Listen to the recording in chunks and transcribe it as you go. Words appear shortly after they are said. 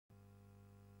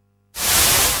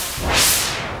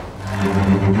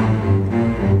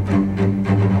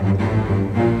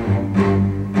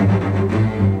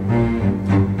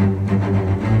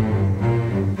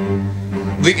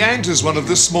The ant is one of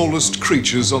the smallest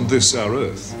creatures on this our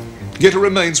earth, yet it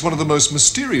remains one of the most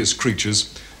mysterious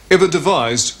creatures ever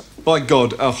devised by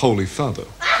God our Holy Father.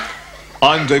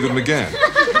 I'm David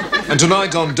Mcgahan, and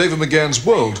tonight on David Mcgahan's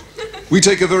World, we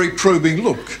take a very probing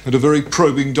look at a very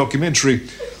probing documentary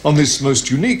on this most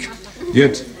unique,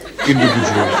 yet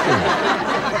individual thing.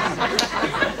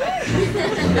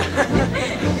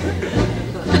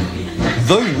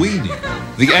 Though weaning,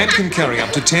 the ant can carry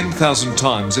up to 10,000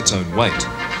 times its own weight.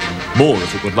 More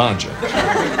if it were larger.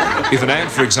 If an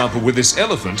ant, for example, with this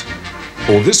elephant,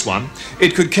 or this one,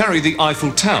 it could carry the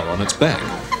Eiffel Tower on its back.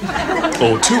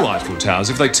 Or 2 Eiffel Towers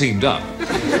if they teamed up,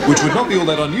 which would not be all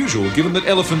that unusual given that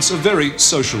elephants are very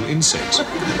social insects.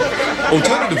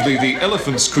 Alternatively, the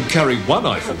elephants could carry 1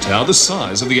 Eiffel Tower the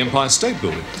size of the Empire State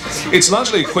Building. It's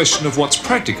largely a question of what's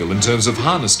practical in terms of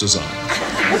harness design.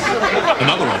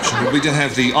 Another option would be to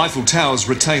have the Eiffel Towers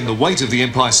retain the weight of the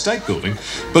Empire State Building,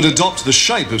 but adopt the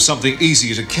shape of something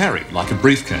easier to carry, like a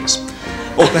briefcase.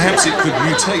 Or perhaps it could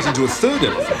mutate into a 3rd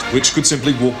elephant, which could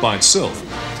simply walk by itself,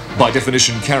 by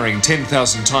definition carrying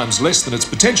 10,000 times less than its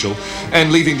potential,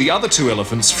 and leaving the other 2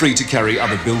 elephants free to carry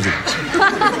other buildings.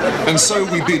 And so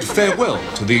we bid farewell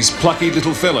to these plucky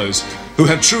little fellows who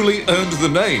have truly earned the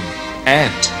name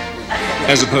ant,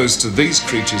 as opposed to these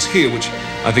creatures here, which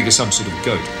I think are some sort of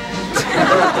goat.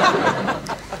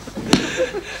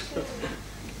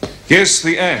 Yes,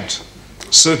 the ant.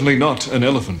 Certainly not an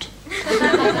elephant.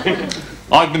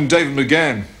 I've been David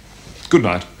Mcgahan. Good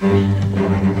night.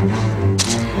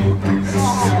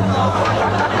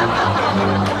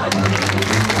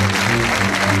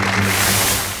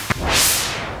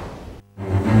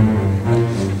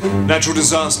 Natural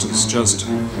disasters, just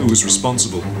who was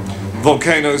responsible?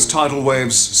 Volcanoes, tidal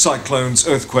waves, cyclones,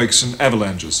 earthquakes and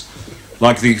avalanches.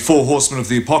 Like the 4 horsemen of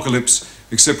the apocalypse,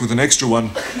 except with an extra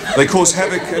one, they cause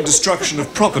havoc and destruction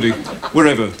of property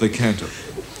wherever they canter.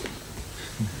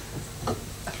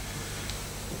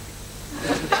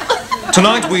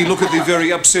 Tonight we look at the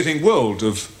very upsetting world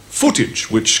of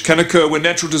footage, which can occur when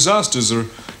natural disasters are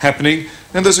happening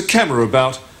and there's a camera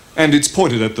about and it's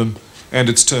pointed at them and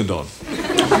it's turned on.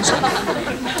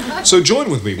 So join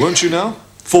with me, won't you now,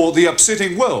 for the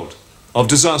upsetting world of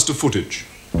disaster footage.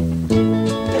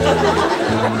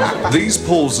 These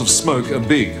palls of smoke are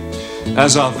big,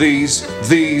 as are these,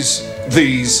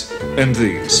 and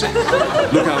these.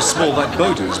 Look how small that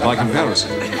boat is by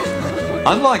comparison.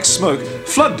 Unlike smoke,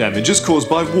 flood damage is caused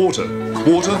by water.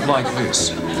 Water like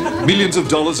this. Millions of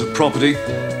dollars of property,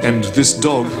 and this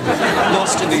dog,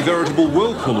 lost in the veritable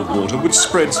whirlpool of water which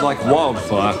spreads like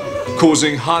wildfire,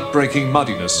 causing heartbreaking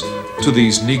muddiness to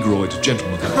these negroid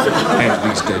gentlemen and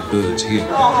these dead birds here.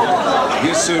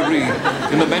 Yes, sirree,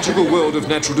 in the magical world of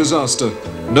natural disaster,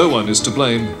 no one is to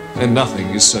blame and nothing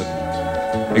is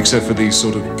certain, except for these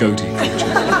sort of goaty creatures.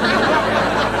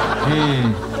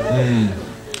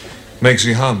 Makes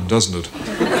you hum, doesn't it?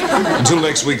 Until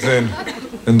next week then,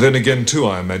 and then again too,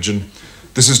 I imagine.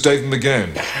 This is David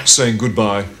Mcgahan saying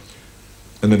goodbye,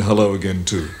 and then hello again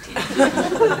too.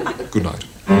 Good night.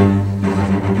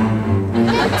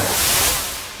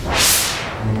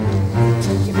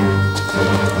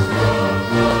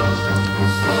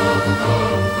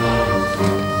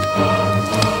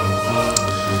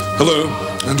 Hello,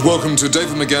 and welcome to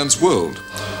David Mcgahan's World.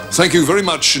 Thank you very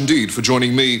much indeed for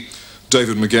joining me,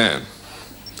 David Mcgahan.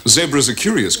 Zebras are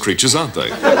curious creatures, aren't they?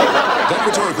 That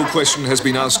rhetorical question has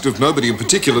been asked of nobody in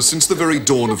particular since the very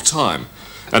dawn of time,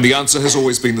 and the answer has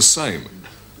always been the same: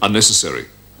 unnecessary.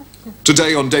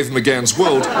 Today on David Mcgahan's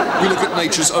World, we look at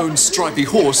nature's own stripy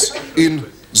horse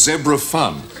in zebra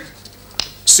fun.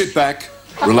 Sit back,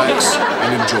 relax,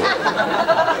 and enjoy.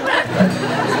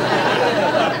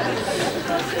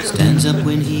 Stands up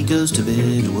when he goes to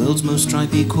bed, world's most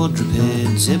stripy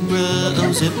quadruped. Zebra,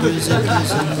 oh zebra, zebra,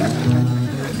 zebra.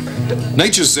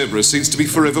 Nature's zebra seems to be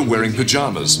forever wearing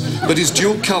pyjamas, but his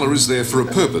dual colour is there for a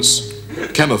purpose: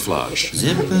 camouflage.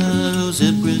 Zebra, oh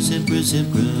zebra, zebra,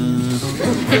 zebra.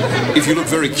 If you look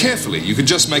very carefully, you can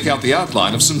just make out the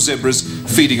outline of some zebras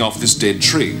feeding off this dead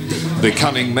tree. Their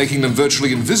cunning making them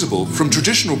virtually invisible from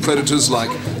traditional predators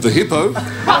like the hippo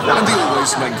and the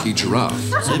always lanky giraffe.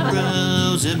 Zebra,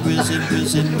 oh zebra, zebra,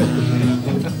 zebra.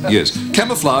 Yes,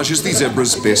 camouflage is the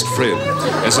zebra's best friend,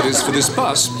 as it is for this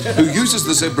bus, who uses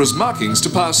the zebra's markings to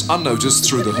pass unnoticed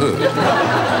through the herd,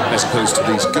 as opposed to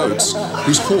these goats,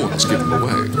 whose horns give them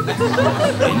away.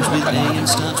 Ends with A and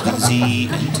starts with Z,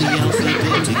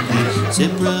 anti-alphabetically.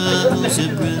 Zebra, oh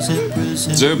zebra, zebra,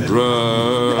 zebra. Zebra.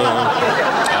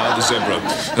 the zebra,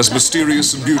 as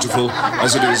mysterious and beautiful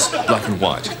as it is black and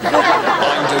white.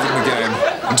 I'm David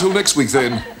Mcgahan. Until next week,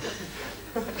 then,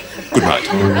 good night.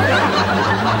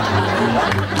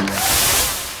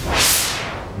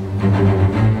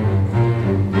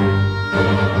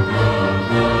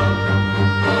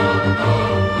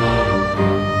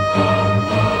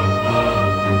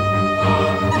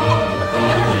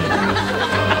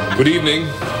 Good evening,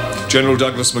 General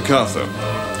Douglas MacArthur.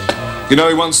 You know,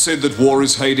 he once said that war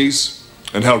is Hades,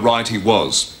 and how right he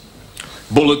was.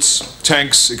 Bullets,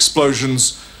 tanks,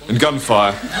 explosions, and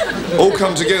gunfire all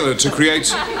come together to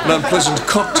create an unpleasant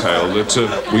cocktail that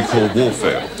we call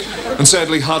warfare. And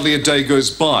sadly, hardly a day goes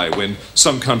by when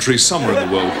some country somewhere in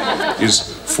the world is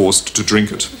forced to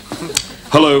drink it.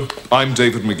 Hello, I'm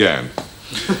David Mcgahan.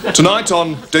 Tonight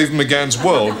on David Mcgahan's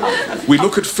World, we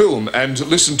look at film and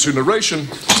listen to narration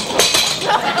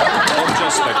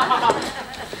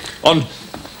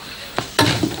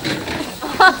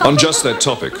on just that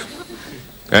topic.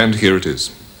 And here it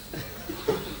is.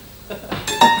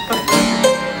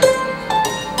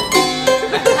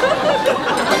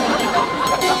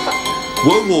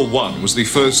 World War I was the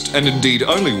first and indeed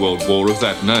only world war of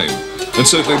that name, and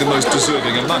certainly the most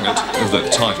deserving among it of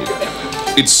that title.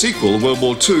 Its sequel, World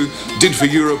War II, did for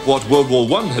Europe what World War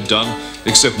I had done,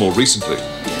 except more recently.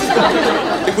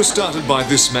 It was started by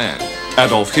this man,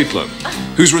 Adolf Hitler,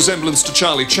 whose resemblance to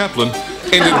Charlie Chaplin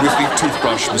ended with the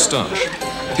toothbrush moustache.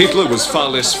 Hitler was far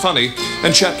less funny,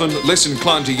 and Chaplin less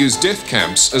inclined to use death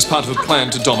camps as part of a plan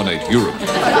to dominate Europe.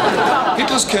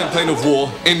 Hitler's campaign of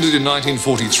war ended in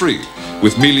 1943,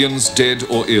 with millions dead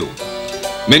or ill,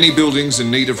 many buildings in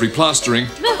need of replastering,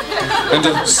 and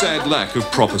a sad lack of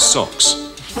proper socks.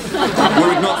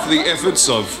 Were it not for the efforts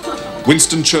of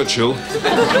Winston Churchill,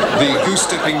 the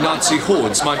goose-stepping Nazi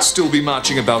hordes might still be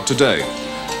marching about today,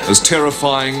 as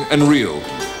terrifying and real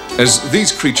as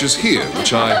these creatures here,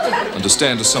 which I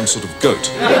understand are some sort of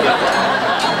goat.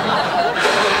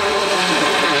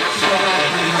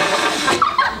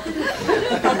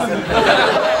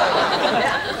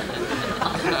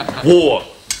 War.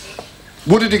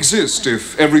 Would it exist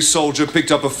if every soldier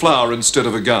picked up a flower instead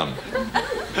of a gun?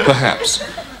 Perhaps.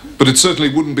 But it certainly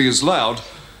wouldn't be as loud,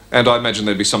 and I imagine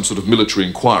there'd be some sort of military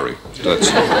inquiry.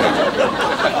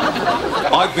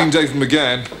 I've been David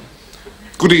Mcgahan.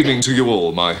 Good evening to you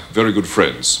all, my very good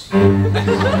friends.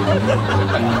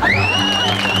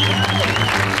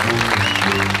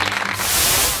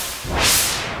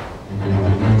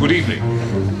 Good evening.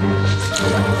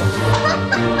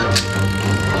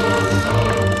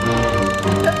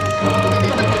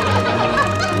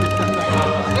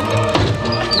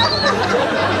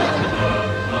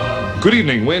 Good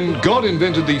evening. When God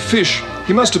invented the fish,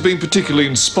 he must have been particularly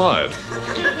inspired.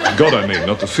 God, I mean,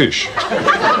 not the fish.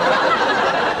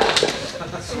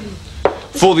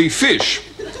 For the fish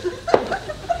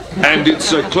and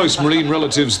its close marine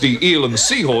relatives, the eel and the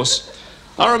seahorse,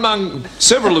 are among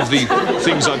several of the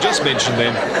things I've just mentioned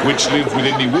then, which live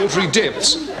within the watery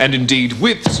depths and indeed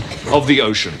widths of the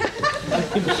ocean.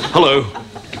 Hello,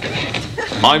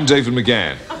 I'm David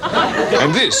Mcgahan,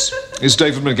 and this is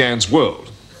David Mcgahan's World.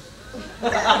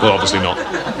 Well, obviously not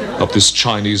this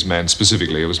Chinese man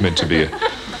specifically. It was meant to be a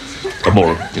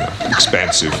more,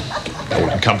 expansive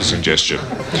or encompassing gesture.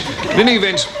 In any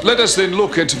event, let us then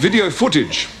look at video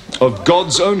footage of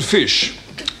God's own fish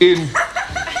in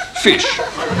Fish.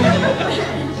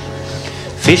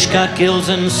 Fish got gills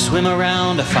and swim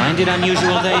around. I find it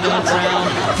unusual they don't drown.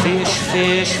 Fish,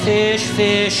 fish, fish,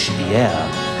 fish, yeah.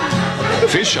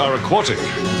 Fish are aquatic.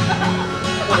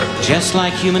 Just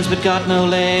like humans but got no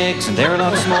legs, and they're a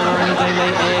lot smaller and they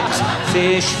lay eggs.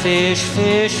 Fish, fish,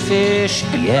 fish, fish,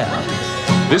 yeah.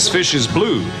 This fish is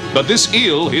blue, but this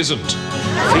eel isn't.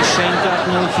 Fish ain't got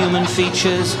no human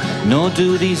features, nor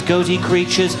do these goaty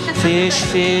creatures. Fish,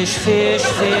 fish, fish,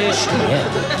 fish, yeah.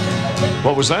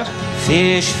 What was that?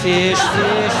 Fish, fish,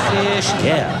 fish, fish,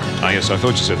 yeah. Ah, yes, I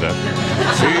thought you said that.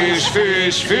 Fish,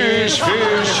 fish, fish,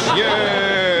 fish, yeah.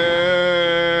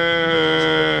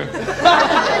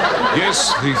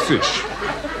 Yes, the fish.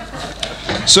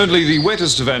 Certainly the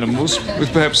wettest of animals,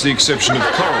 with perhaps the exception of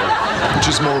coral, which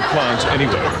is more a plant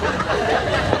anyway.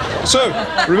 So,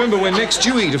 remember, when next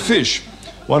you eat a fish,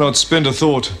 why not spend a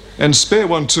thought and spare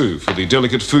one too for the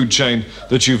delicate food chain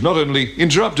that you've not only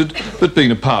interrupted, but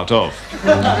been a part of.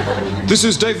 This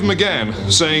is David Mcgahan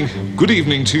saying good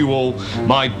evening to you all,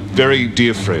 my very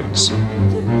dear friends.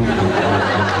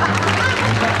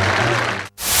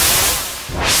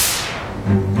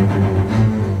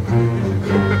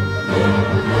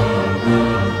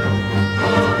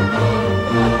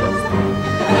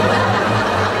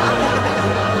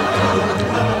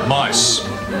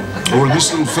 Or in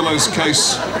this little fellow's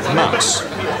case, mouse.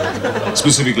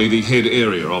 Specifically the head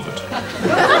area of it.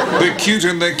 They're cute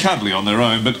and they're cuddly on their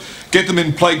own, but get them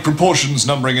in plague proportions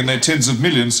numbering in their tens of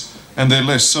millions, and they're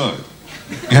less so.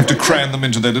 You have to cram them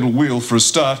into their little wheel for a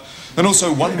start, and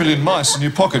also 1 million mice in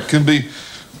your pocket can be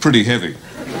pretty heavy.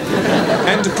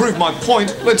 And to prove my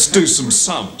point, let's do some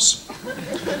sums.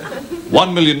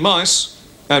 1 million mice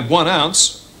at 1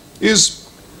 ounce is...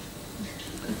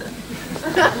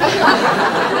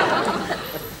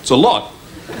 it's a lot.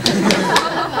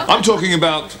 I'm talking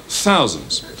about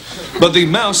thousands. But the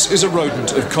mouse is a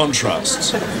rodent of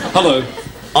contrasts. Hello,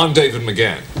 I'm David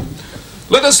Mcgahan.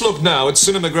 Let us look now at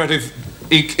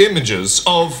cinematographic images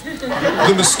of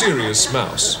the mysterious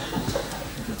mouse.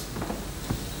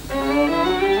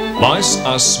 Mice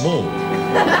are small.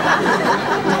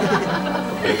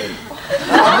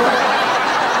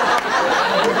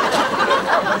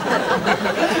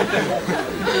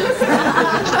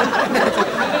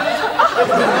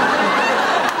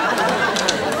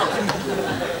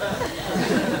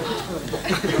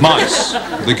 Mice.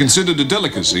 They're considered a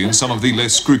delicacy in some of the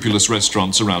less scrupulous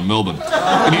restaurants around Melbourne.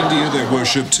 In India, they're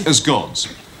worshipped as gods.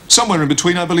 Somewhere in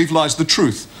between, I believe, lies the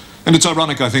truth. And it's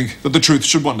ironic, I think, that the truth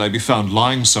should one day be found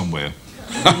lying somewhere.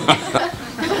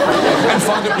 And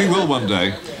find it we will one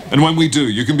day. And when we do,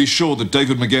 you can be sure that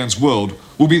David Mcgahan's World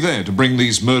will be there to bring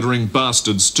these murdering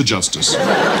bastards to justice.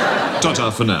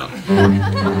 Ta-ta for now.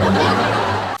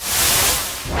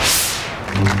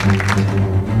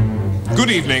 Good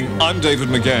evening, I'm David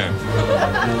Mcgahan.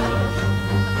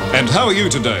 And how are you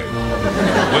today?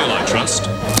 Well, I trust.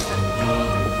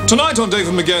 Tonight on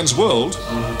David Mcgahan's World,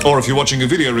 or if you're watching a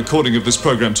video recording of this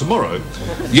program tomorrow,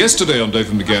 yesterday on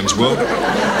David Mcgahan's World,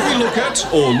 we look at,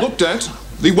 or looked at,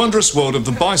 the wondrous world of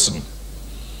the bison.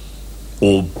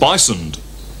 Or bisoned.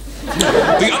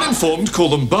 The uninformed call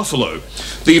them buffalo.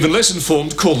 The even less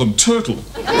informed call them turtle.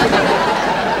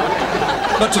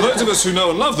 But to those of us who know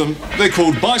and love them, they're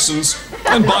called bisons,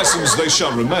 and bisons they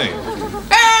shall remain.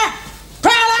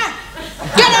 Prowler!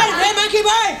 Get out of here, monkey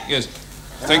boy! Yes,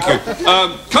 thank you.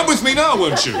 Come with me now,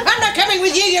 won't you? I'm not coming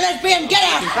with you, you lesbian! Get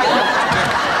out!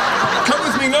 Come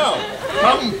with me now.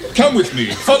 Come with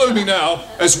me. Follow me now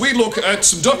as we look at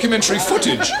some documentary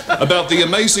footage about the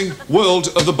amazing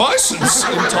world of the bisons,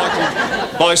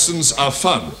 entitled Bisons Are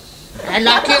Fun. I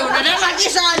like you, and I don't like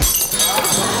this one!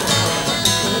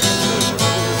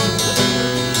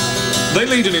 They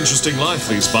lead an interesting life,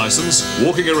 these bisons,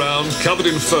 walking around, covered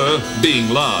in fur, being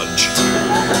large.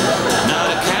 Not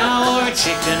a cow or a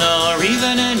chicken or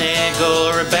even an egg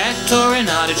or a bat or an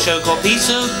artichoke or piece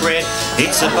of bread.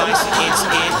 It's a bison,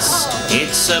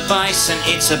 it's a bison,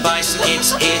 it's a bison,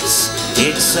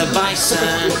 it's a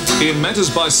bison. In matters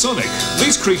bisonic,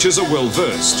 these creatures are well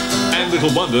versed, and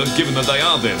little wonder given that they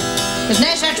are them. There's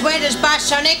no such word as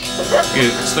bisonic.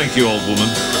 Yes, thank you, old woman.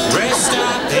 Dressed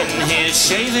up in his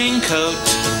shaving coat,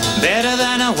 better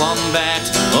than a wombat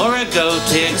or a goat.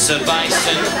 It's a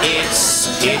bison,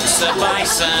 it's a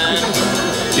bison.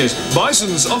 Yes,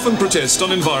 bisons often protest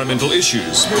on environmental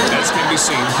issues, as can be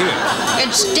seen here.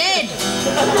 It's dead.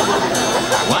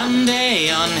 One day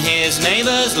on his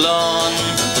neighbor's lawn,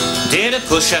 did a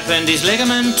push-up and his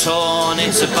ligament torn.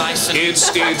 It's a bison. It's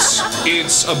a bison.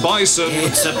 It's a bison.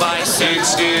 It's a Bison.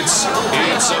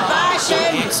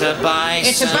 It's a bison.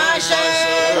 It's a bison.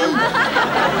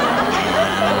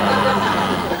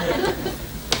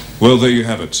 Well, there you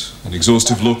have it. An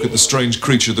exhaustive look at the strange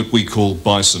creature that we call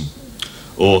bison.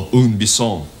 Or un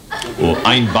bison. Or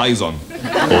ein bison.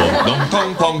 Or dong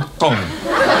tong tong tong.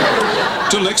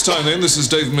 Till next time then, this is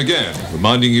David Mcgahan,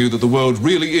 reminding you that the world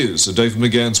really is a David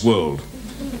Mcgahan's world.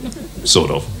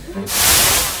 Sort of.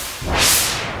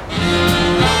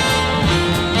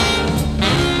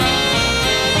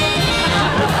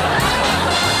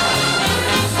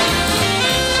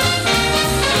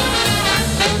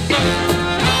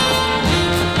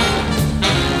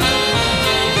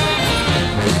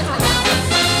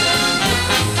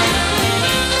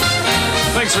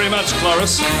 Thanks very much,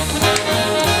 Cloris.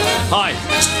 Hi.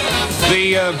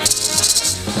 The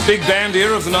big band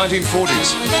era of the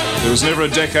 1940s. There was never a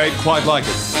decade quite like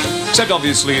it. Except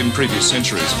obviously in previous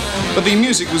centuries. But the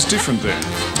music was different then.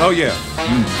 Oh yeah.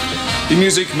 The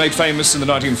music made famous in the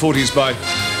 1940s by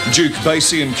Duke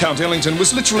Basie and Count Ellington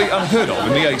was literally unheard of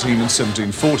in the 18 and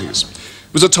 1740s.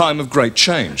 It was a time of great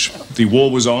change. The war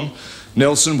was on.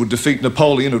 Nelson would defeat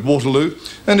Napoleon at Waterloo,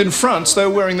 and in France they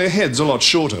were wearing their heads a lot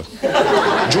shorter.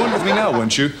 Join with me now,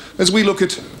 won't you, as we look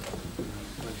at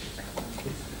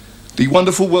the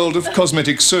wonderful world of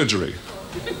cosmetic surgery.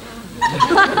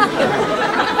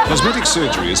 Cosmetic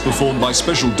surgery is performed by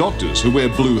special doctors who wear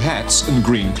blue hats and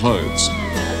green clothes.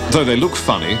 Though they look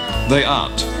funny, they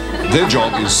aren't. Their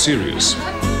job is serious.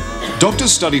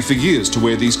 Doctors study for years to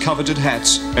wear these coveted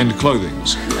hats and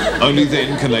clothings. Only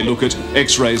then can they look at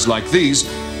X-rays like these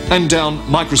and down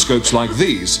microscopes like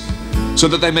these, so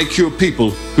that they may cure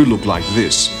people who look like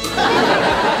this.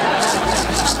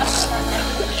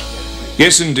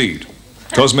 Yes, indeed.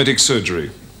 Cosmetic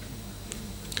surgery.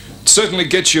 It certainly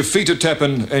gets your feet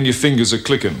a-tapping and your fingers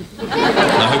a-clicking.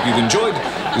 I hope you've enjoyed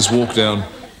this walk down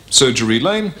Surgery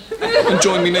Lane. And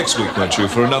join me next week, won't you,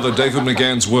 for another David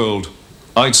Mcgahan's World.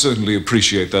 I'd certainly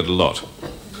appreciate that a lot.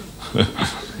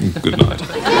 Good night.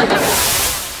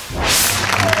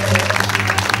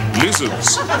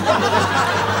 Lizards.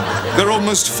 There are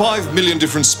almost 5 million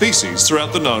different species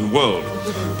throughout the known world.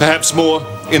 Perhaps more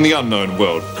in the unknown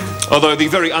world. Although the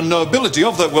very unknowability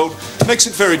of that world makes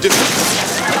it very difficult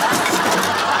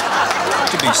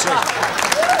to be safe.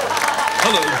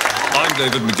 Hello, I'm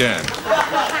David Mcgahan.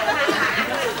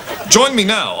 Join me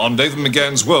now on David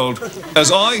Mcgahan's World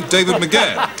as I, David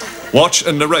Mcgahan, watch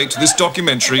and narrate this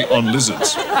documentary on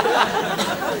lizards.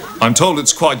 I'm told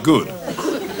it's quite good.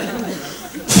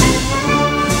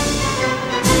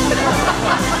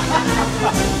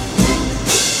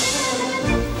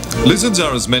 Lizards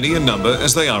are as many in number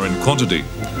as they are in quantity.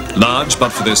 Large, but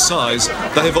for their size,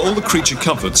 they have all the creature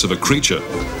comforts of a creature.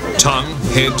 Tongue,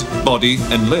 head, body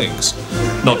and legs.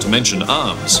 Not to mention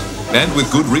arms. And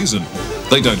with good reason.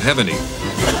 They don't have any.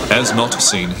 As not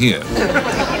seen here.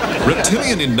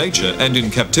 Reptilian in nature and in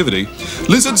captivity,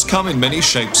 lizards come in many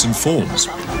shapes and forms.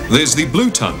 There's the blue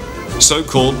tongue, so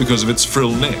called because of its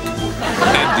frill neck.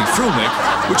 And the frill neck,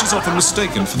 which is often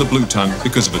mistaken for the blue tongue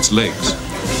because of its legs.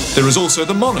 There is also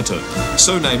the monitor,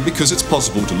 so named because it's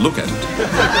possible to look at it.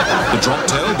 The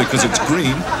droptail because it's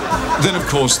green. Then, of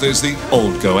course, there's the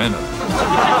old goanna.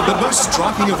 But most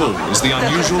striking of all is the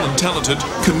unusual and talented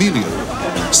chameleon,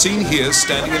 seen here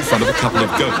standing in front of a couple of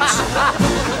goats.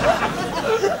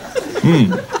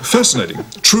 Fascinating,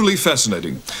 truly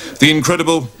fascinating. The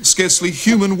incredible, scarcely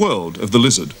human world of the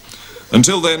lizard.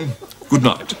 Until then, good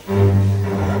night.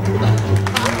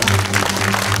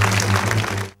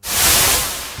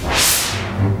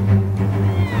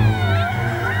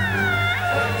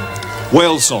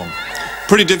 Whale song.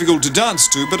 Pretty difficult to dance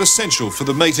to, but essential for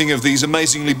the mating of these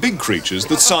amazingly big creatures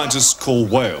that scientists call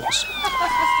whales.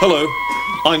 Hello,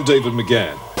 I'm David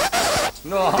Mcgahan.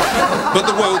 But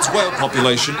the world's whale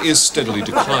population is steadily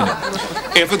declining.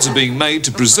 Efforts are being made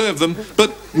to preserve them,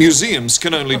 but museums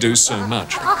can only do so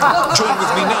much. Join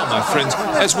with me now, my friends,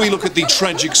 as we look at the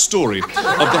tragic story of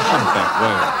the humpback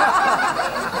whale.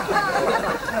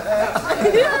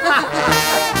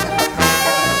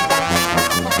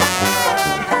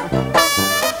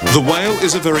 The whale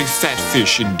is a very fat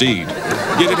fish indeed,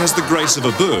 yet it has the grace of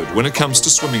a bird when it comes to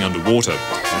swimming underwater.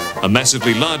 A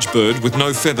massively large bird with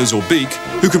no feathers or beak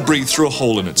who can breathe through a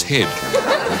hole in its head.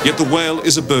 Yet the whale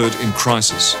is a bird in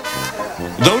crisis.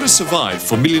 Though it has survived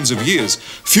for millions of years,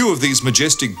 few of these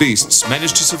majestic beasts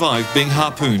manage to survive being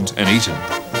harpooned and eaten.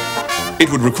 It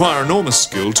would require enormous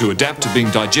skill to adapt to being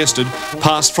digested,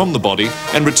 passed from the body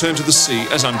and returned to the sea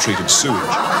as untreated sewage.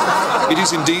 It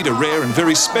is indeed a rare and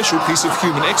very special piece of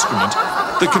human excrement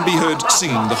that can be heard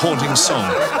singing the haunting song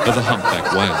of the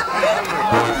humpback whale.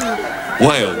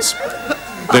 Whales.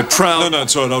 They're proud... No,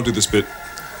 it's all right, I'll do this bit.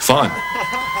 Fine.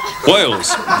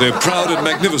 Whales. They're proud and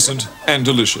magnificent and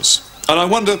delicious. And I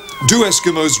wonder, do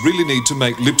Eskimos really need to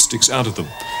make lipsticks out of them?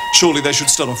 Surely they should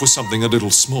start off with something a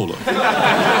little smaller. Good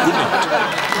night.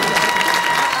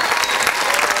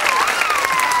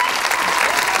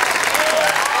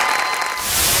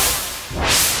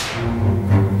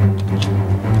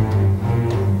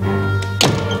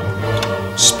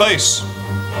 Space.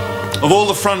 Of all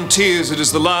the frontiers, it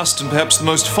is the last and perhaps the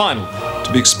most final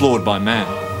to be explored by man.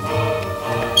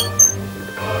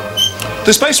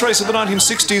 The space race of the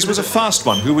 1960s was a fast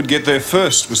one. Who would get there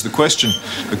first was the question.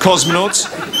 The cosmonauts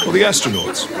or the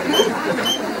astronauts?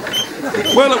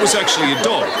 Well, it was actually a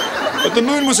dog. But the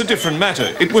moon was a different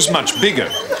matter. It was much bigger.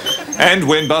 And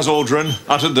when Buzz Aldrin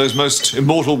uttered those most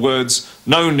immortal words,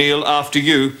 "No, Neil, after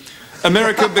you,"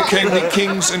 America became the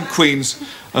kings and queens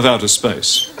of outer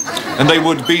space. And they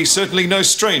would be certainly no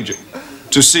stranger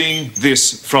to seeing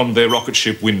this from their rocket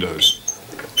ship windows.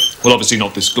 Well, obviously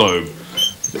not this globe.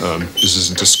 This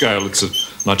isn't to scale, it's a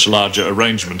much larger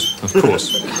arrangement, of course.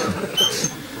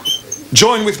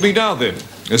 Join with me now, then,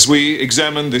 as we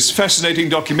examine this fascinating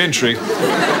documentary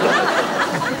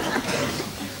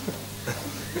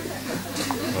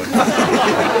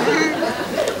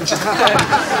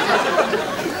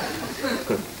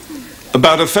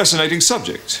about a fascinating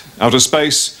subject, outer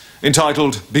space,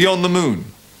 entitled Beyond the Moon.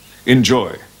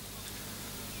 Enjoy.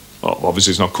 Well,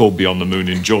 obviously it's not called Beyond the Moon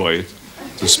in Joy.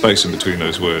 There's a space in between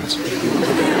those words.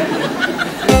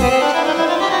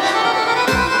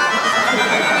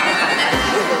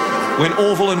 When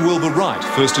Orville and Wilbur Wright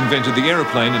first invented the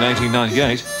aeroplane in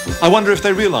 1898, I wonder if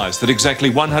they realised that exactly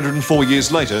 104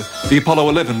 years later, the Apollo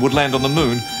 11 would land on the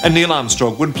moon and Neil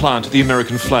Armstrong would plant the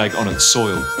American flag on its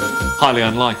soil. Highly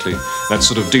unlikely. That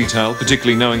sort of detail,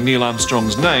 particularly knowing Neil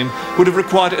Armstrong's name, would have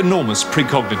required enormous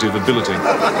precognitive ability.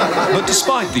 But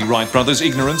despite the Wright brothers'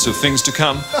 ignorance of things to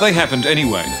come, they happened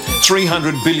anyway.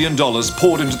 $300 billion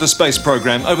poured into the space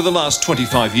program over the last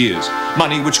 25 years.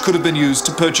 Money which could have been used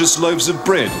to purchase loaves of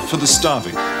bread for the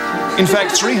starving. In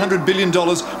fact, $300 billion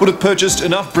would have purchased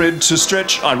enough bread to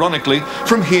stretch, ironically,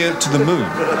 from here to the moon.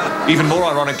 Even more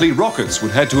ironically, rockets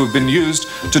would have had to have been used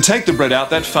to take the bread out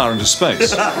that far into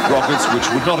space. Rockets which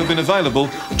would not have been available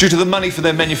due to the money for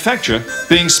their manufacture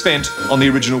being spent on the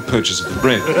original purchase of the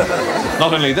bread.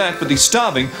 Not only that, but the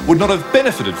starving would not have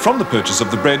benefited from the purchase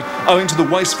of the bread owing to the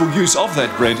wasteful use of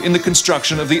that bread in the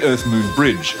construction of the Earth-Moon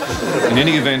Bridge. In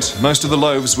any event, most of the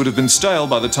loaves would have been stale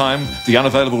by the time the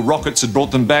unavailable rockets had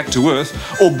brought them back to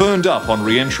Earth or burned up on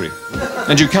re-entry.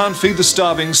 And you can't feed the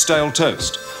starving stale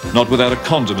toast. Not without a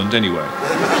condiment anyway.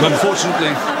 Unfortunately,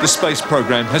 the space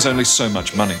program has only so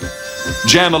much money.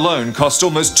 Jam alone costs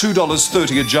almost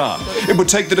 $2.30 a jar. It would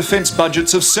take the defence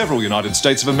budgets of several United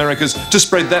States of Americas to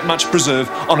spread that much preserve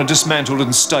on a dismantled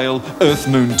and stale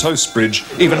Earth-Moon toast bridge,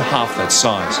 even half that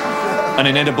size. An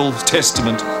inedible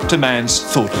testament to man's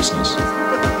thoughtlessness.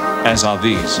 As are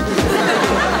these.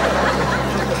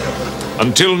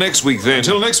 Until next week then,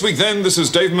 this is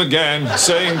Dave Mcgahan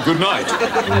saying good night.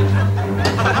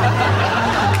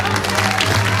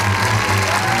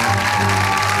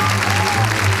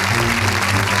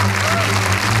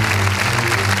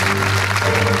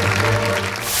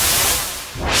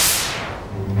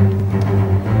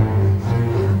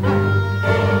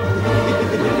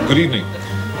 Good evening,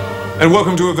 and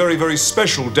welcome to a very, very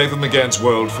special David Mcgahan's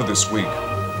World for this week.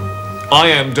 I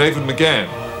am David Mcgahan.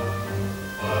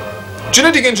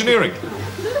 Genetic engineering.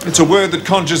 It's a word that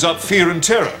conjures up fear and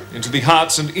terror into the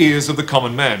hearts and ears of the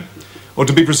common man. Or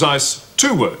to be precise,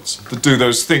 two words that do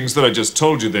those things that I just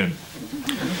told you then.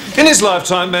 In his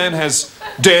lifetime, man has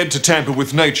dared to tamper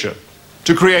with nature,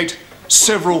 to create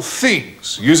several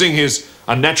things, using his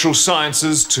unnatural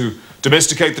sciences to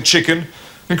domesticate the chicken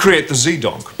and create the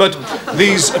Z-donk. But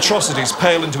these atrocities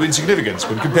pale into insignificance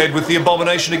when compared with the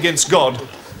abomination against God,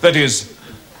 that is,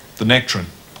 the nectarine.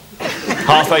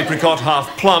 Half apricot,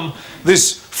 half plum,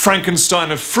 this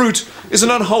Frankenstein of fruit is an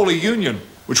unholy union,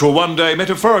 which will one day,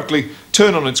 metaphorically,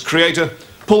 turn on its creator,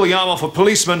 pull the arm off a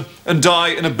policeman, and die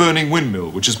in a burning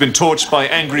windmill, which has been torched by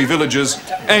angry villagers,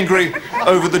 angry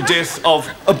over the death of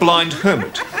a blind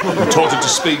hermit, who taught it to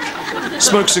speak,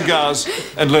 smoke cigars,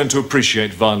 and learn to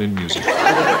appreciate violin music.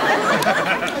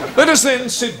 Let us then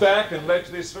sit back and let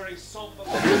this very somber...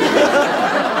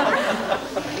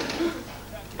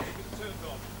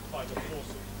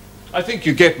 I think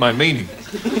you get my meaning.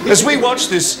 As we watch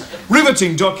this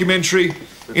riveting documentary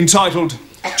entitled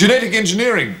Genetic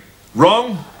Engineering,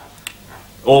 Wrong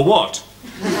or What?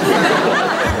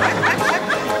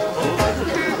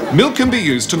 Milk can be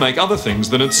used to make other things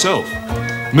than itself.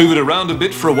 Move it around a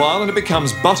bit for a while and it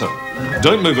becomes butter.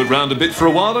 Don't move it around a bit for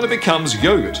a while and it becomes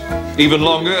yogurt. Even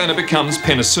longer and it becomes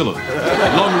penicillin.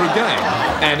 Longer again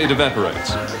and it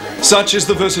evaporates. Such is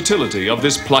the versatility of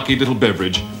this plucky little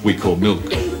beverage we call milk.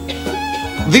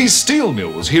 These steel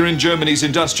mills here in Germany's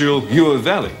industrial Ruhr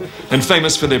Valley, and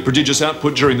famous for their prodigious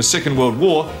output during the Second World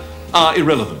War, are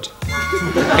irrelevant.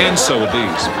 And so are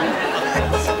these.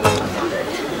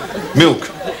 Milk,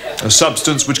 a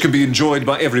substance which can be enjoyed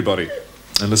by everybody,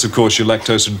 unless of course you're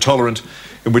lactose intolerant,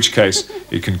 in which case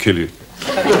it can kill you.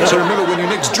 So remember when you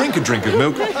next drink a drink of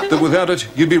milk, that without it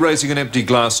you'd be raising an empty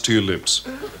glass to your lips,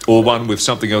 or one with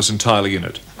something else entirely in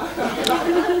it.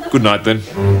 Good night then.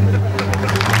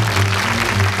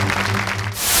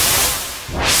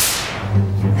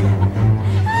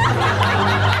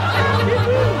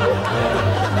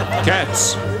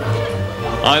 Cats.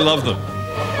 I love them.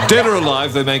 Dead or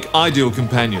alive, they make ideal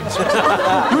companions.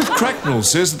 Ruth Cracknell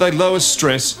says that they lower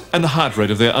stress and the heart rate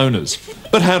of their owners.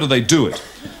 But how do they do it?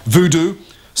 Voodoo?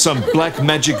 Some black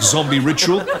magic zombie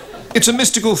ritual? It's a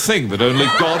mystical thing that only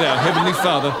God, our Heavenly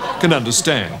Father, can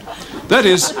understand. That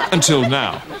is, until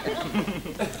now.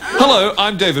 Hello,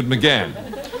 I'm David Mcgahan.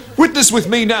 Witness with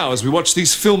me now as we watch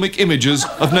these filmic images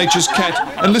of nature's cat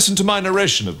and listen to my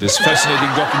narration of this fascinating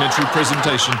documentary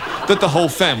presentation that the whole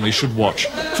family should watch,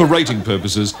 for rating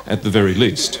purposes at the very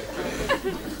least.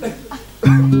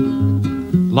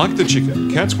 Like the chicken,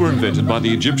 cats were invented by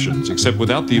the Egyptians, except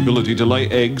without the ability to lay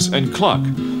eggs and cluck.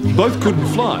 Both couldn't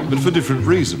fly, but for different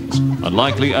reasons.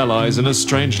 Unlikely allies in a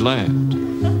strange land.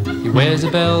 He wears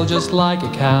a bell just like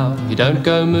a cow. He don't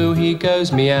go moo, he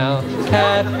goes meow.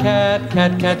 Cat, cat,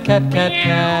 cat, cat, cat, cat,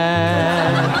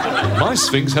 cat. My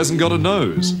Sphinx hasn't got a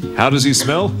nose. How does he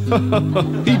smell?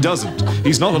 He doesn't.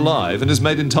 He's not alive and is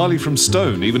made entirely from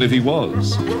stone, even if he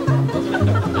was.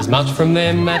 There's much from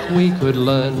them that we could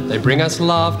learn. They bring us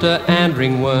laughter and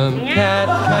ringworm. Cat,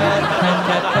 cat, cat,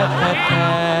 cat, cat, cat,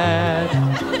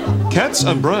 cat. Cats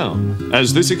are brown,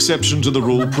 as this exception to the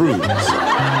rule proves.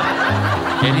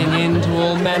 Getting into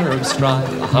all manner of strife.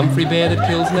 A Humphrey bear that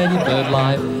kills native bird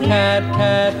life. Cat,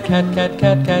 cat, cat, cat,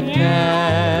 cat, cat,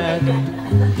 cat.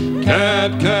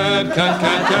 Cat, cat, cat, cat,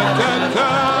 cat, cat,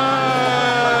 cat.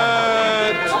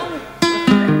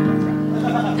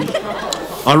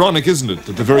 Ironic, isn't it,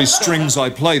 that the very strings I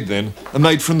played then are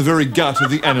made from the very gut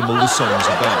of the animal the song's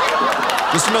about?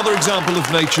 Just another example of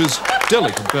nature's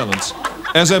delicate balance.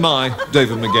 As am I,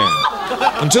 David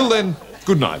Mcgahan. Until then,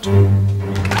 good night.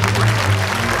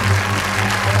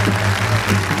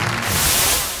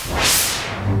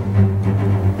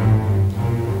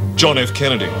 John F.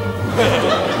 Kennedy.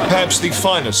 Perhaps the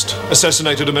finest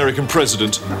assassinated American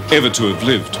president ever to have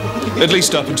lived. At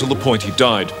least up until the point he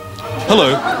died.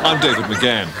 Hello, I'm David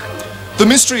Mcgahan. The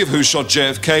mystery of who shot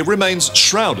JFK remains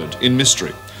shrouded in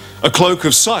mystery. A cloak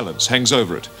of silence hangs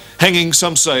over it, hanging,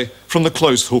 some say, from the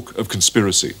close hook of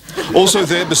conspiracy. Also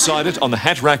there beside it, on the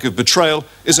hat rack of betrayal,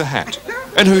 is a hat.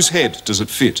 And whose head does it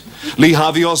fit? Lee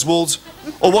Harvey Oswald's?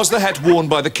 Or was the hat worn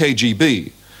by the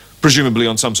KGB? Presumably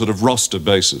on some sort of roster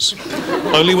basis.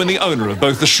 Only when the owner of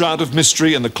both the Shroud of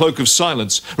Mystery and the Cloak of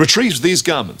Silence retrieves these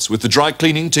garments with the dry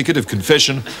cleaning ticket of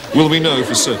confession will we know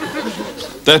for certain.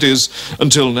 That is,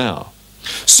 until now.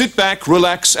 Sit back,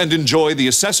 relax, and enjoy the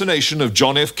assassination of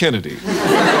John F. Kennedy.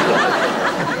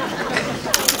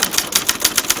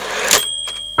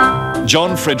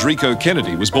 John Frederico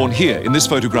Kennedy was born here in this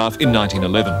photograph in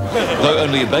 1911. Though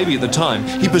only a baby at the time,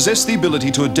 he possessed the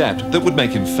ability to adapt that would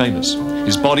make him famous.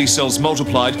 His body cells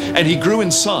multiplied and he grew in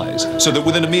size so that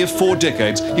within a mere 4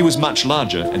 decades he was much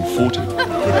larger and 40.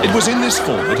 It was in this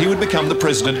form that he would become the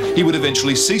president he would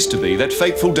eventually cease to be that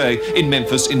fateful day in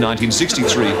Memphis in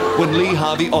 1963 when Lee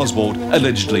Harvey Oswald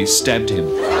allegedly stabbed him.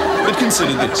 But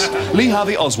consider this, Lee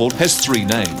Harvey Oswald has 3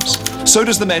 names. So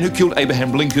does the man who killed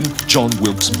Abraham Lincoln, John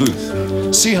Wilkes Booth.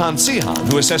 Sirhan,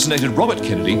 who assassinated Robert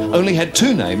Kennedy, only had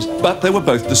 2 names, but they were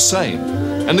both the same.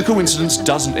 And the coincidence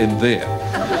doesn't end there.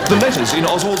 The letters in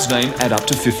Oswald's name add up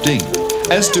to 15,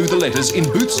 as do the letters in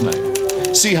Booth's name.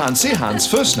 Sirhan's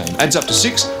first name adds up to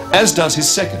 6, as does his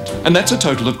second, and that's a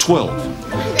total of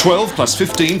 12. 12 plus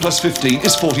 15 plus 15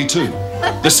 is 42.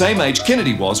 The same age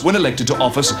Kennedy was when elected to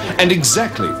office, and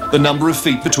exactly the number of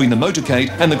feet between the motorcade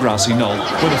and the grassy knoll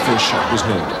where the first shot was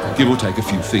heard, give or take a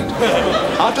few feet.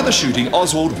 After the shooting,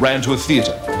 Oswald ran to a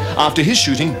theatre. After his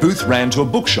shooting, Booth ran to a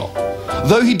bookshop.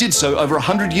 Though he did so over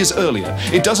 100 years earlier,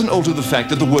 it doesn't alter the fact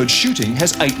that the word shooting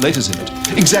has 8 letters in it.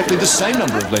 Exactly the same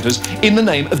number of letters in the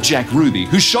name of Jack Ruby,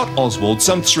 who shot Oswald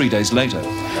some 3 days later.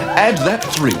 Add that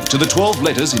 3 to the 12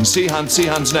 letters in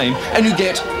Sirhan's name, and you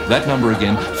get, that number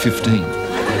again, 15.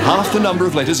 Half the number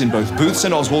of letters in both Booth's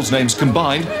and Oswald's names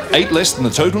combined, 8 less than the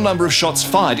total number of shots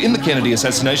fired in the Kennedy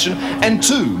assassination, and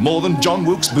 2 more than John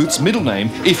Wilkes Booth's middle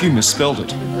name if you misspelled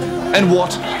it. And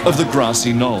what of the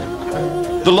grassy knoll?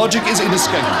 The logic is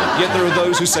inescapable, yet there are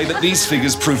those who say that these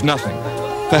figures prove nothing.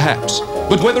 Perhaps.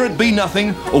 But whether it be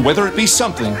nothing or whether it be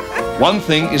something, one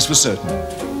thing is for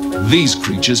certain. These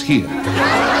creatures here.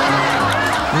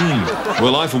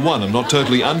 Well, I for one am not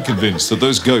totally unconvinced that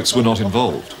those goats were not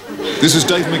involved. This is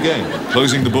Dave Mcgahan,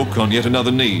 closing the book on yet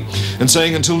another knee, and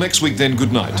saying until next week then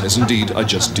good night, as indeed I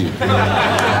just did.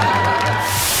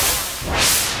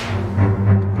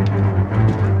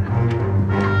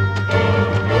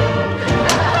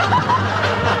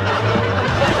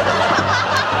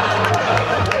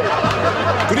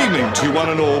 Good evening to one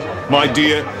and all, my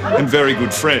dear and very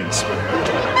good friends.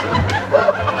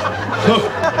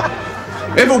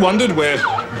 Ever wondered where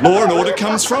law and order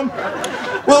comes from?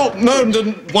 Well, no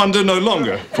wonder no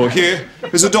longer, for here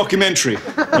is a documentary.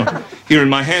 Here in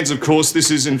my hands, of course, this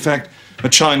is in fact a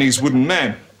Chinese wooden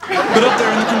man. But up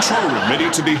there in the control room, ready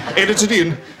to be edited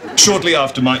in shortly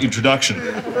after my introduction.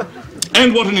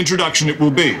 And what an introduction it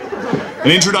will be.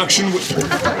 An introduction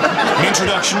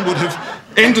would have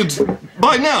ended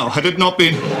by now had it not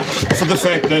been for the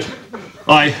fact that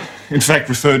I, in fact,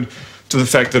 referred to the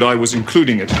fact that I was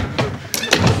including it.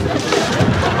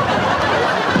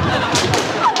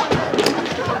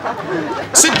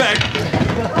 Sit back,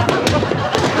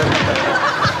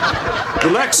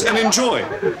 relax and enjoy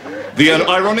the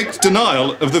ironic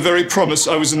denial of the very promise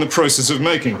I was in the process of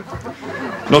making.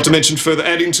 Not to mention further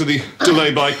adding to the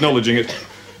delay by acknowledging it,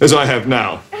 as I have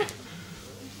now.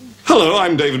 Hello,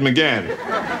 I'm David Mcgahan.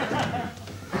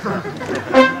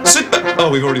 Sit back.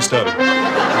 Oh, we've already started.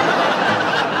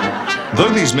 Though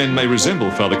these men may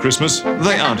resemble Father Christmas,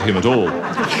 they aren't him at all.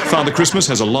 Father Christmas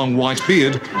has a long white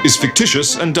beard, is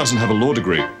fictitious and doesn't have a law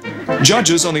degree.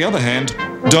 Judges, on the other hand,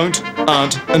 don't,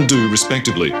 aren't and do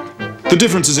respectively. The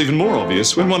difference is even more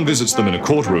obvious when one visits them in a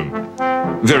courtroom.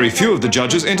 Very few of the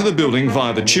judges enter the building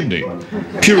via the chimney.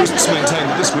 Purists maintain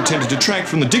that this would tend to detract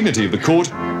from the dignity of the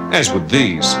court, as would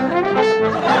these.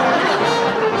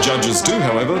 Judges do,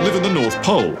 however, live in the North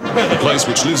Pole, a place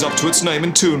which lives up to its name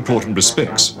in two important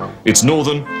respects. It's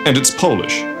northern and it's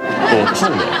Polish, or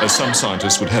polar, as some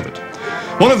scientists would have it.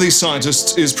 One of these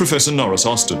scientists is Professor Norris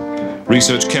Austin,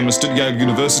 research chemist at Yale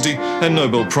University and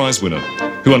Nobel Prize winner,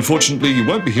 who unfortunately you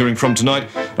won't be hearing from tonight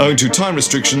owing to time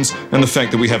restrictions and the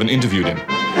fact that we haven't interviewed him.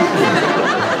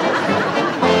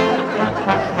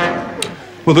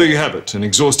 Well, there you have it, an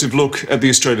exhaustive look at the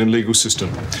Australian legal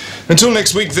system. Until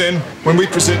next week, then, when we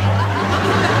present...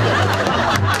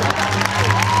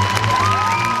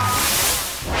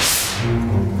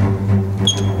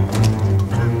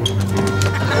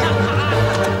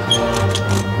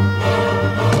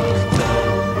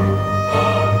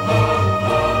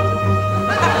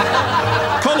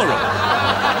 Cholera.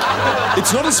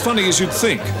 It's not as funny as you'd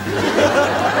think.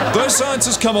 Though science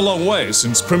has come a long way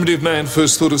since primitive man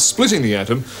first thought of splitting the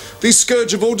atom, the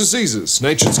scourge of all diseases,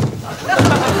 nature's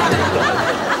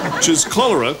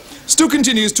cholera, still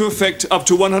continues to affect up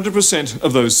to 100%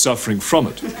 of those suffering from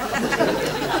it.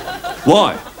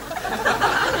 Why?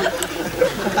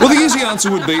 Well, the easy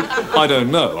answer would be, I don't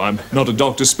know. I'm not a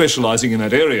doctor specialising in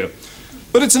that area.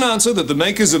 But it's an answer that the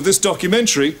makers of this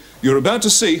documentary you're about to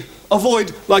see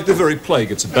avoid like the very plague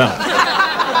it's about.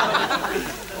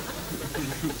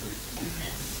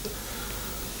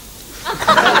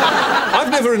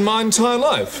 I've never in my entire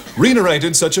life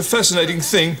re-narrated such a fascinating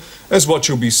thing as what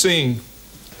you'll be seeing.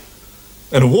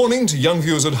 And a warning to young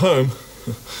viewers at home,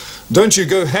 don't you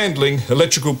go handling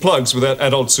electrical plugs without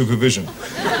adult supervision.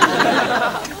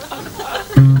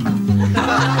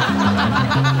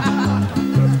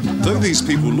 Though these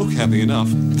people look happy enough,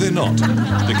 they're not.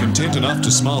 They're content enough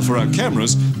to smile for our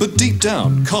cameras, but deep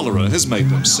down, cholera has made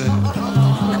them sad.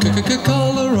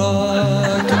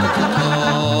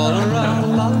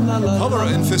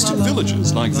 Cholera-infested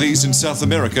villages like these in South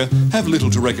America have little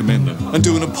to recommend them and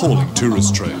do an appalling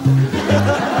tourist trade.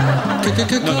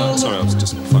 No, sorry, I was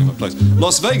just finding my place.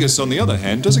 Las Vegas, on the other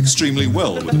hand, does extremely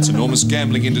well with its enormous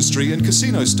gambling industry and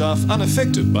casino staff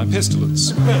unaffected by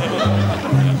pestilence.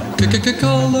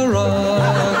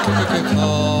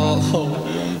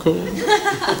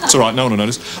 It's all right, no one will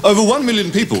notice. Over 1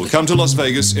 million people come to Las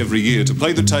Vegas every year to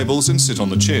play the tables and sit on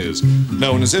the chairs.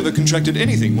 No one has ever contracted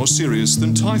anything more serious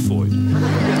than typhoid.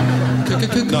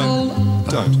 No,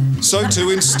 don't. So too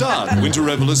in Stard, winter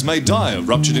revellers may die of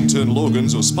ruptured internal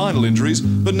organs or spinal injuries,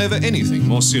 but never anything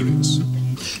more serious.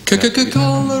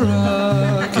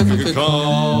 Cholera,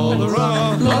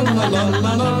 cholera, la la la la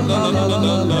la la la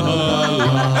la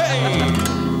la. Hey!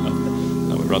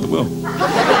 That went rather well.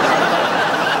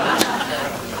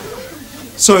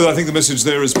 So I think the message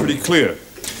there is pretty clear.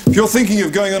 If you're thinking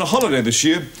of going on a holiday this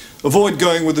year, avoid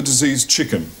going with a diseased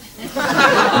chicken.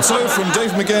 And so from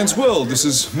Dave Mcgahan's world, this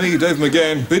is me, Dave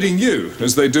Mcgahan, bidding you,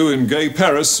 as they do in gay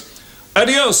Paris,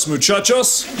 adios,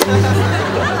 muchachos.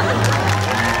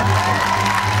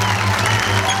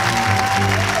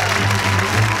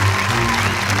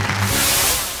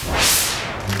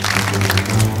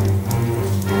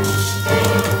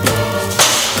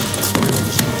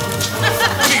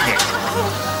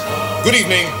 Good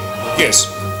evening. Yes,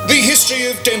 the history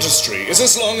of dentistry is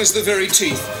as long as the very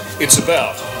teeth it's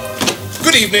about.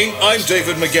 Good evening, I'm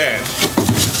David Mcgahan.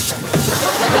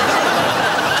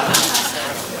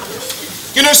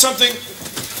 You know something?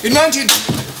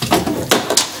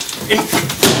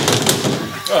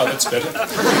 Oh, that's better.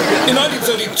 In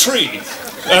 1933,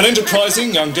 an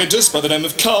enterprising young dentist by the name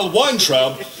of Carl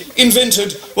Weintraub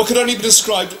invented what could only be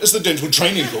described as the dental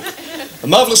training book, a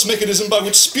marvellous mechanism by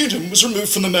which sputum was removed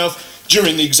from the mouth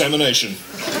during the examination.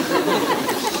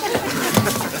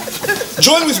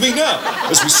 Join with me now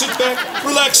as we sit back,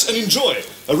 relax and enjoy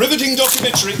a riveting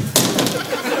documentary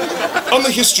on the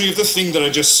history of the thing that I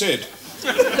just said.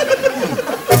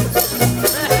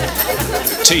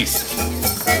 Teeth.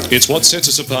 It's what sets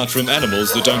us apart from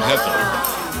animals that don't have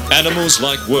them. Animals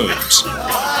like worms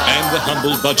and the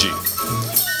humble budgie.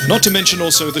 Not to mention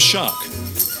also the shark.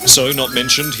 so not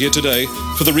mentioned here today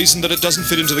for the reason that it doesn't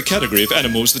fit into the category of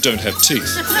animals that don't have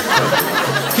teeth.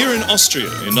 Here in Austria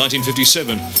in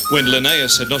 1957, when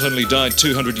Linnaeus had not only died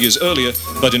 200 years earlier,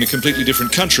 but in a completely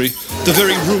different country, the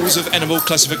very rules of animal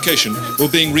classification were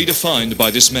being redefined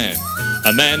by this man.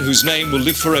 A man whose name will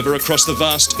live forever across the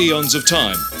vast eons of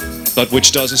time, but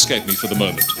which does escape me for the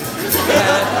moment.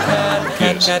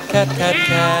 Cat, cat, cat, cat,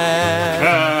 cat.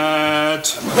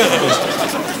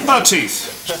 Cat. Our teeth.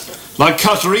 Like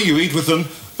cutlery, you eat with them,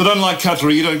 but unlike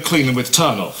cutlery, you don't clean them with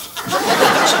tongue off.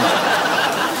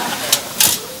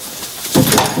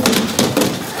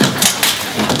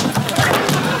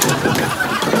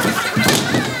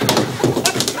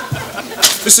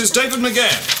 This is David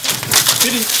Mcgahan.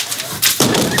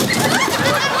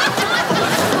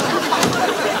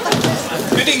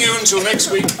 Bidding you until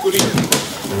next week. Good evening.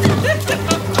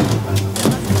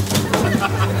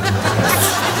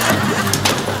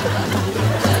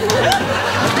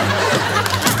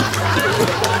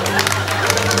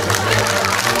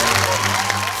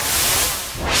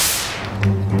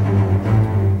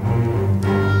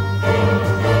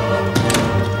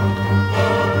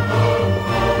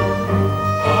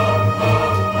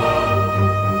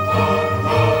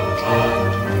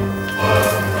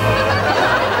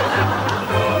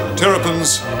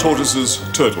 Terrapins, tortoises,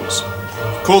 turtles.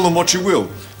 Call them what you will,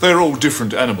 they're all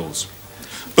different animals.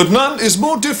 But none is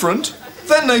more different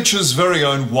than nature's very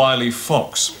own wily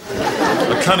fox.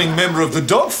 A cunning member of the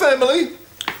dog family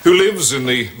who lives in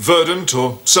the verdant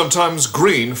or sometimes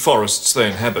green forests they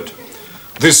inhabit.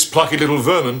 This plucky little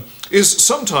vermin is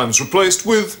sometimes replaced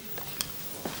with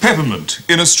peppermint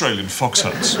in Australian fox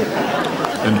hunts.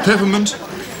 And peppermint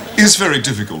is very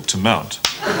difficult to mount.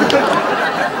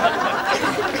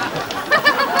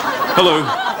 Hello,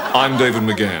 I'm David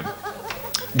Mcgahan.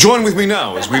 Join with me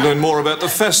now as we learn more about the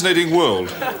fascinating world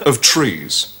of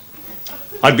trees.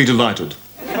 I'd be delighted.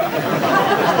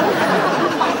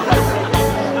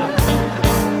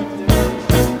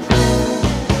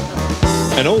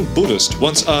 An old Buddhist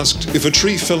once asked if a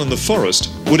tree fell in the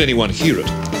forest, would anyone hear it?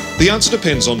 The answer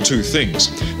depends on two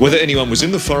things: whether anyone was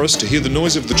in the forest to hear the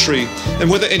noise of the tree, and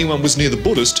whether anyone was near the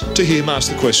Buddhist to hear him ask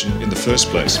the question in the first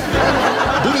place.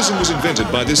 Buddhism was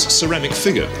invented by this ceramic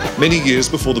figure many years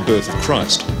before the birth of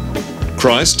Christ.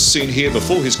 Christ, seen here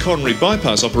before his coronary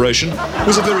bypass operation,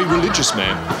 was a very religious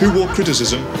man who wore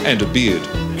criticism and a beard.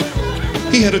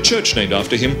 He had a church named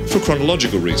after him for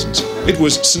chronological reasons. It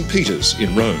was St. Peter's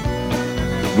in Rome.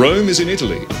 Rome is in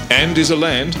Italy and is a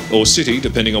land, or city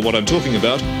depending on what I'm talking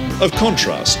about, of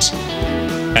contrasts.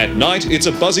 At night it's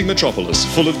a buzzing metropolis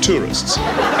full of tourists,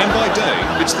 and by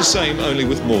day it's the same only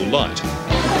with more light.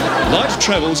 Light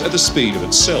travels at the speed of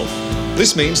itself.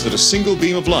 This means that a single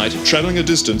beam of light travelling a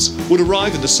distance would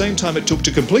arrive in the same time it took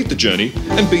to complete the journey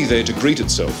and be there to greet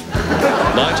itself.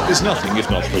 Light is nothing if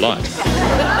not polite,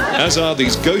 as are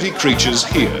these goaty creatures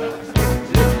here.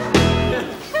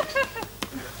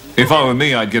 If I were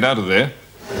me, I'd get out of there.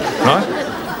 Right?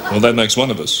 Well, that makes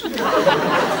one of us.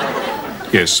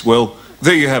 Yes, well,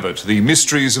 there you have it, the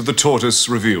mysteries of the tortoise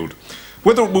revealed.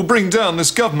 Whether it will bring down this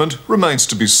government remains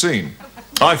to be seen.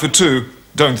 I, for two,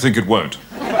 don't think it won't.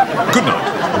 Good night.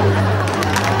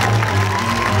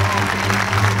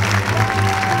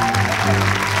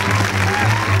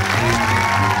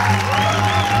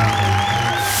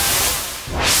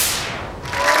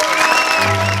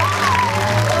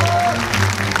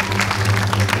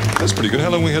 That's pretty good. How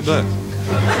long we had that?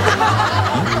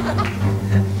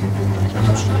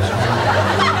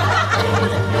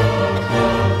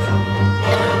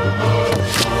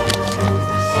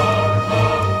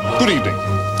 Good evening.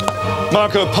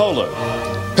 Marco Polo,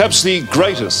 perhaps the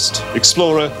greatest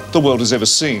explorer the world has ever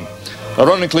seen.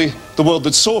 Ironically, the world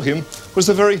that saw him was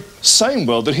the very same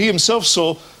world that he himself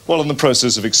saw while in the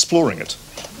process of exploring it.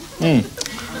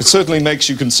 It certainly makes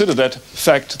you consider that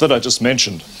fact that I just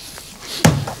mentioned.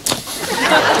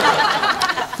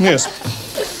 Yes.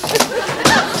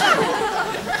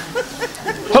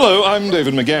 Hello, I'm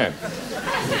David Mcgahan.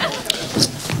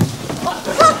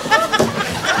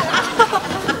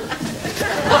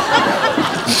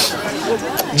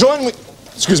 Join me.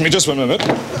 Excuse me, just one moment.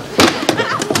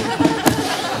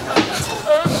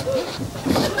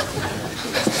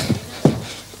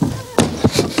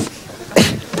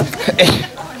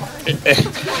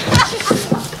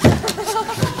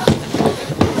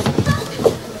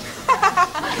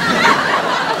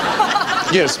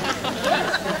 Yes.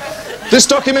 This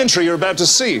documentary you're about to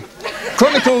see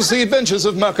chronicles the adventures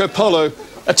of Marco Polo,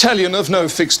 Italian of no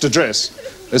fixed address,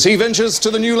 as he ventures to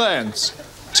the new lands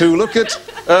to look at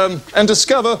and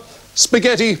discover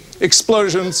spaghetti,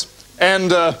 explosions,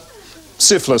 and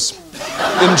syphilis.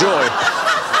 Enjoy.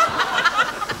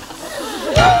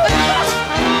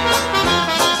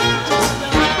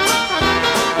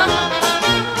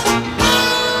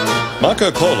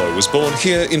 Marco Polo was born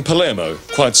here in Palermo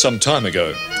quite some time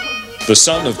ago. The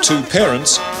son of two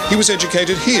parents, he was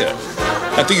educated here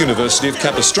at the University of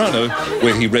Capistrano,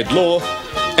 where he read law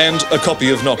and a copy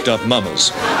of Knocked Up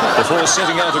Mamas, before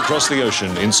setting out across the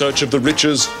ocean in search of the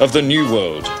riches of the New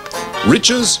World.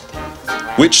 Riches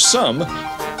which some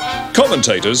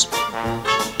commentators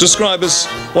describe as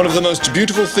one of the most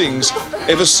beautiful things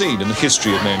ever seen in the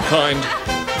history of mankind,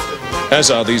 as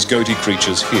are these goaty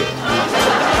creatures here.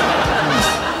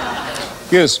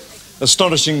 Yes,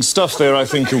 astonishing stuff there, I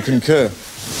think you'll concur.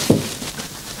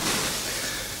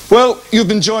 Well, you've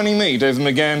been joining me, David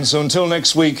Mcgahan, so until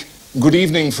next week, good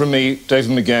evening from me,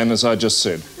 David Mcgahan, as I just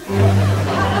said.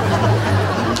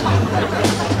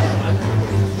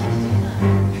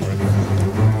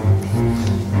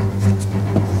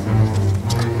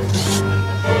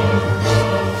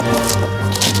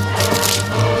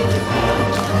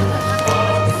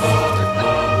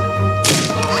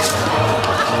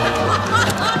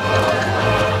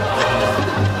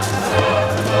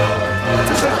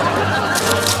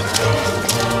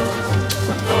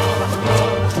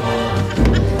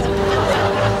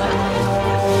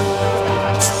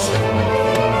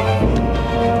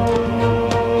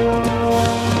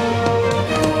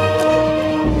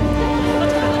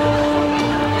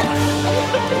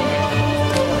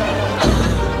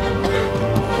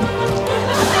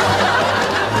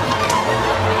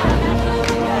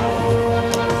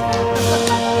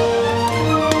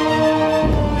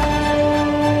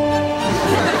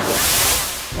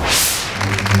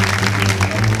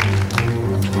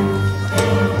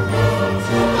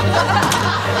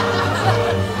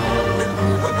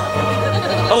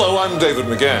 Hello, I'm David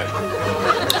Mcgahan.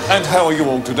 And how are you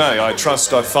all today? I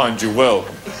trust I find you well.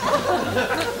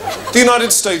 The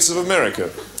United States of America,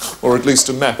 or at least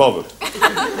a map of it.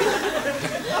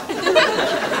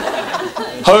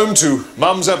 Home to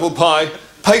mum's apple pie,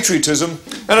 patriotism,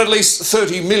 and at least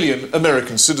 30 million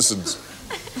American citizens.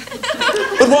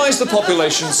 But why is the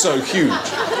population so huge?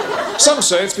 Some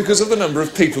say it's because of the number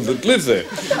of people that live there,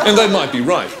 and they might be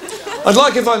right. I'd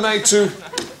like, if I may, to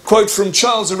quote from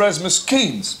Charles Erasmus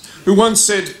Keynes, who once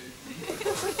said,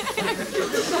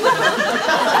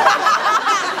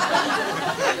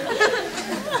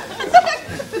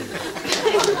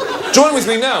 join with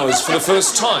me now as for the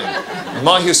first time in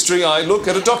my history I look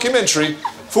at a documentary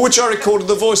for which I recorded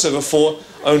the voiceover for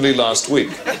only last week.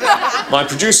 My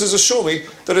producers assure me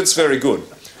that it's very good,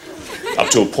 up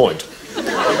to a point.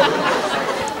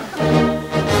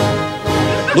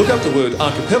 Look up the word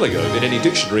archipelago in any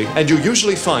dictionary and you'll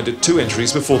usually find it 2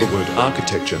 entries before the word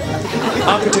architecture.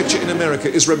 Architecture in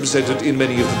America is represented in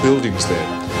many of the buildings there.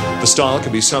 The style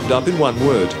can be summed up in one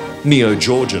word,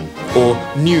 Neo-Georgian or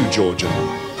New Georgian.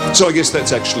 So I guess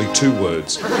that's actually 2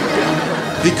 words.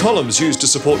 The columns used to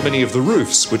support many of the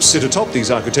roofs which sit atop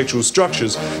these architectural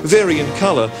structures vary in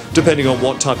colour depending on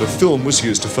what type of film was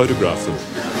used to photograph them.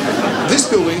 This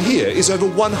building here is over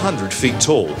 100 feet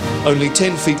tall, only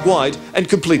 10 feet wide and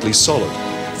completely solid,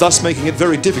 thus making it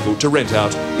very difficult to rent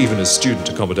out even as student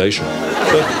accommodation.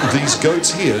 But these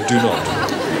goats here do not.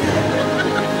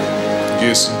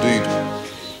 Yes, indeed.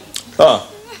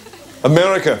 Ah,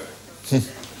 America.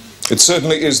 It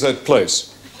certainly is that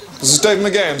place. This is David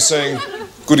Mcgahan saying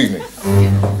good evening.